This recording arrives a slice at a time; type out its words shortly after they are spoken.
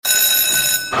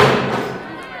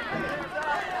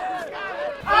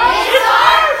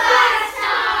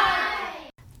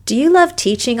Do you love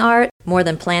teaching art more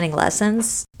than planning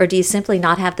lessons, or do you simply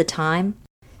not have the time?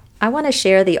 I want to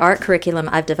share the art curriculum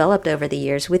I've developed over the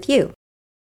years with you.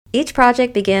 Each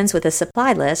project begins with a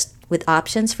supply list with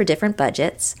options for different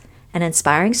budgets, an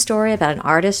inspiring story about an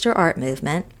artist or art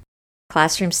movement,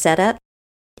 classroom setup,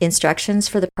 instructions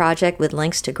for the project with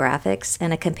links to graphics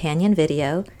and a companion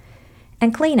video,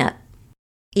 and cleanup,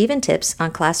 even tips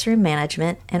on classroom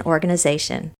management and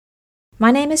organization. My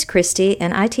name is Christie,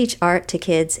 and I teach art to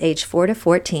kids age 4 to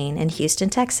 14 in Houston,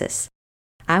 Texas.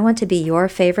 I want to be your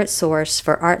favorite source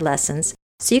for art lessons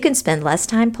so you can spend less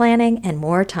time planning and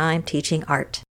more time teaching art.